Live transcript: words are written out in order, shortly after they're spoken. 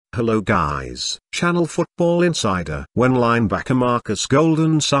Hello guys, Channel Football Insider. When linebacker Markus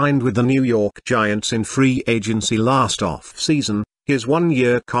signed with the New York Giants in free agency last off-season, his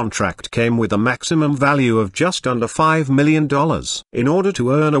one-year contract came with a maximum value of just under $5 million. In order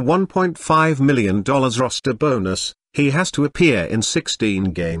to earn a $1.5 million roster bonus, he has to appear in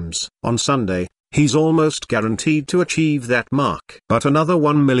 16 games. On Sunday, he's almost guaranteed to achieve that mark. But another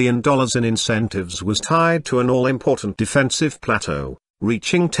 $1 million in incentives was tied to an all-important defensive plateau,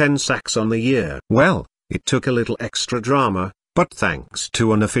 reaching 10 sacks on the year. Well, it took a little extra drama, but thanks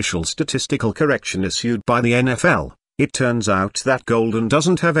to an official statistical correction issued by the NFL, it turns out that Golden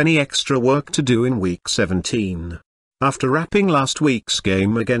doesn't have any extra work to do in Week 17. After wrapping last week's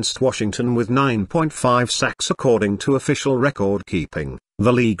game against Washington with 9.5 sacks according to official record-keeping,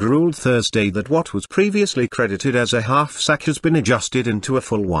 the league ruled Thursday that what was previously credited as a half sack has been adjusted into a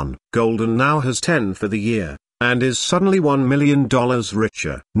full one. Golden now has 10 for the year, and is suddenly $1 million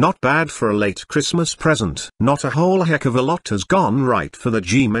richer. Not bad for a late Christmas present. Not a whole heck of a lot has gone right for the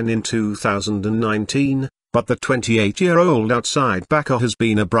G-men in 2019, but the 28-year-old outside backer has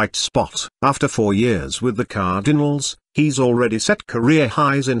been a bright spot. After 4 years with the Cardinals, he's already set career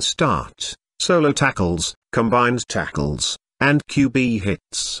highs in starts, solo tackles, combined tackles, and QB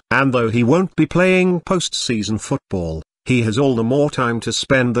hits. And though he won't be playing postseason football, he has all the more time to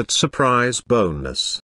spend that surprise bonus.